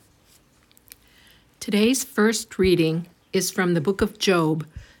Today's first reading is from the book of Job,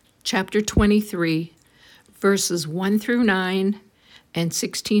 chapter 23, verses 1 through 9 and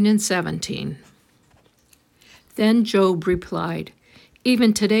 16 and 17. Then Job replied,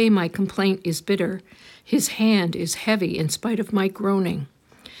 "Even today my complaint is bitter. His hand is heavy in spite of my groaning.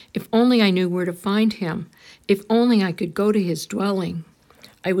 If only I knew where to find him. If only I could go to his dwelling.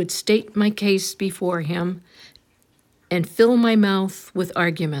 I would state my case before him and fill my mouth with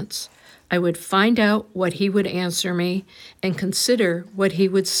arguments. I would find out what he would answer me and consider what he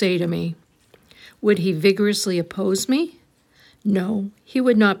would say to me. Would he vigorously oppose me? No, he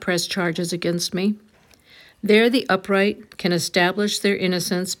would not press charges against me. There the upright can establish their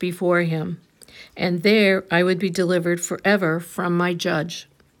innocence before him, and there I would be delivered forever from my judge.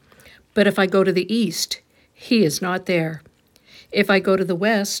 But if I go to the east, he is not there. If I go to the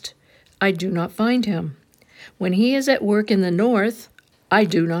west, I do not find him. When he is at work in the north, I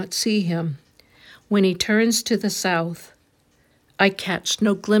do not see him. When he turns to the south, I catch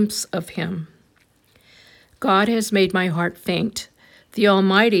no glimpse of him. God has made my heart faint. The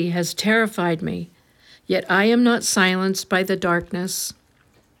Almighty has terrified me. Yet I am not silenced by the darkness,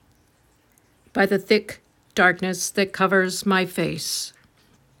 by the thick darkness that covers my face."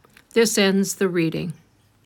 This ends the reading.